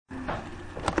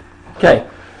Okay,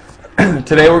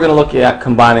 today we're going to look at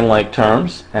combining like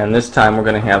terms, and this time we're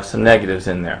going to have some negatives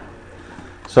in there.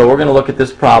 So we're going to look at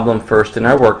this problem first in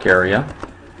our work area.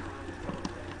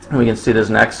 And we can see there's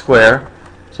an x squared,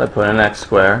 so I put in an x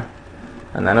squared,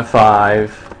 and then a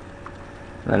 5,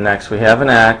 and then next we have an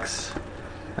x,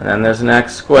 and then there's an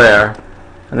x squared,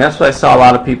 and that's what I saw a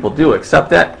lot of people do,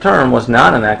 except that term was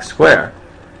not an x squared.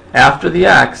 After the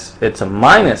x, it's a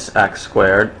minus x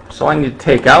squared, so I need to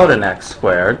take out an x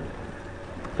squared,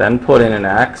 then put in an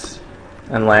x,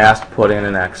 and last put in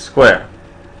an x squared.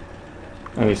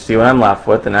 And you see what I'm left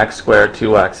with, an x squared,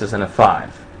 2x's, and a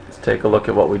 5. Let's take a look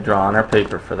at what we draw on our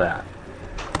paper for that.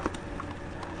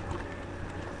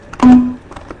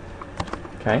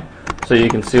 Okay, so you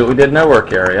can see what we did in our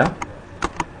work area.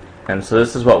 And so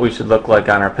this is what we should look like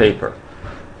on our paper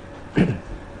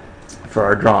for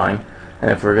our drawing. And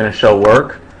if we're going to show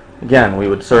work, again, we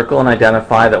would circle and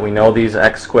identify that we know these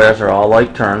x squares are all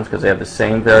like terms because they have the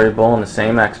same variable and the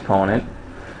same exponent.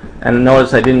 And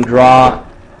notice I didn't draw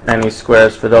any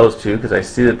squares for those two because I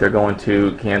see that they're going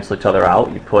to cancel each other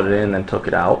out. You put it in and then took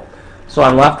it out. So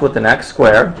I'm left with an x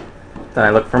squared. Then I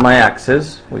look for my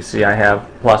x's. We see I have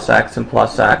plus x and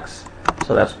plus x.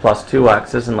 So that's plus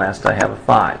 2x's, and last I have a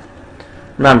 5.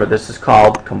 Remember, this is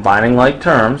called combining like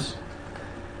terms,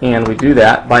 and we do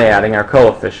that by adding our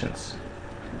coefficients.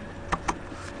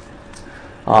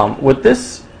 With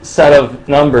this set of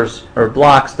numbers or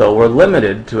blocks, though, we're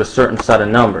limited to a certain set of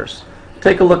numbers.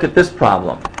 Take a look at this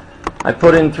problem. I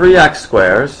put in 3x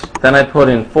squares, then I put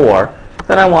in 4,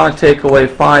 then I want to take away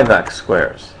 5x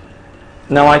squares.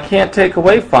 Now I can't take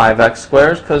away 5x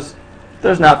squares because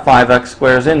there's not 5x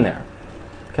squares in there.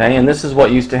 Okay, and this is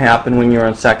what used to happen when you were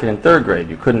in 2nd and 3rd grade.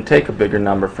 You couldn't take a bigger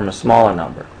number from a smaller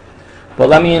number. But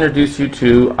let me introduce you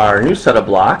to our new set of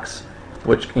blocks,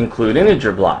 which include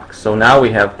integer blocks. So now we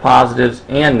have positives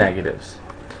and negatives.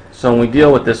 So when we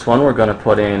deal with this one, we're going to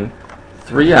put in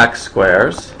 3x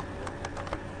squares.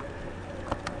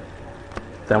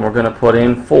 Then we're going to put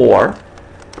in 4.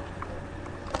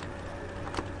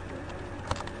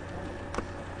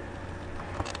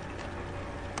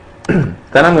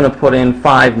 Then I'm going to put in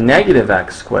 5 negative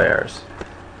x squares.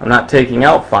 I'm not taking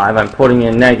out 5, I'm putting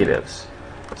in negatives.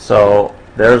 So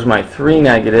there's my 3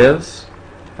 negatives.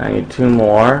 I need 2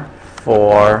 more,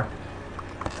 4,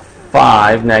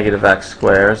 5 negative x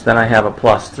squares. Then I have a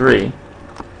plus 3.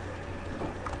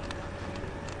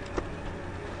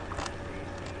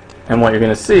 And what you're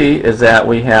going to see is that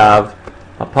we have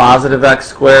a positive x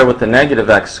squared with a negative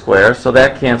x squared, so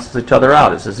that cancels each other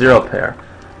out. It's a 0 pair.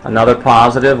 Another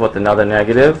positive with another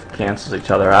negative cancels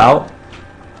each other out.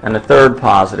 And a third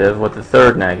positive with the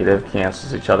third negative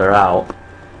cancels each other out.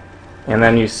 And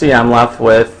then you see I'm left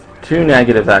with 2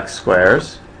 negative x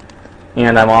squares,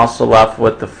 and I'm also left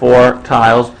with the 4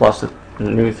 tiles plus a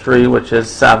new 3, which is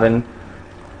 7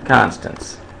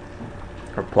 constants,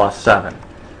 or plus 7.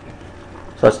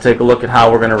 So let's take a look at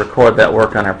how we're going to record that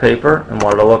work on our paper and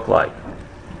what it'll look like.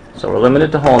 So we're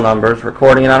limited to whole numbers.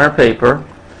 Recording it on our paper,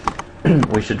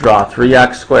 we should draw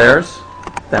 3x squares,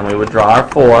 then we would draw our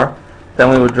 4,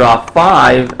 then we would draw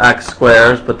 5x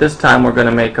squares, but this time we're going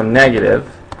to make them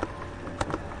negative.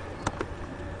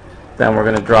 Then we're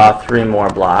going to draw 3 more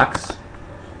blocks,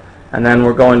 and then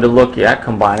we're going to look at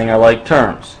combining our like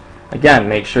terms. Again,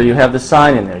 make sure you have the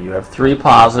sign in there. You have 3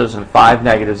 positives and 5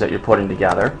 negatives that you're putting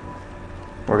together.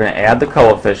 We're going to add the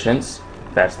coefficients.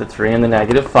 That's the 3 and the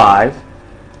negative 5.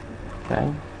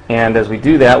 Okay. And as we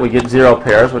do that, we get 0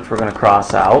 pairs, which we're going to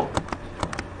cross out.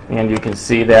 And you can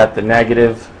see that the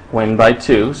negative win by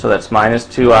 2, so that's minus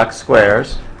 2x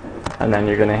squares. And then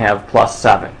you're going to have plus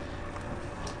 7.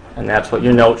 And that's what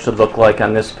your note should look like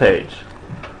on this page.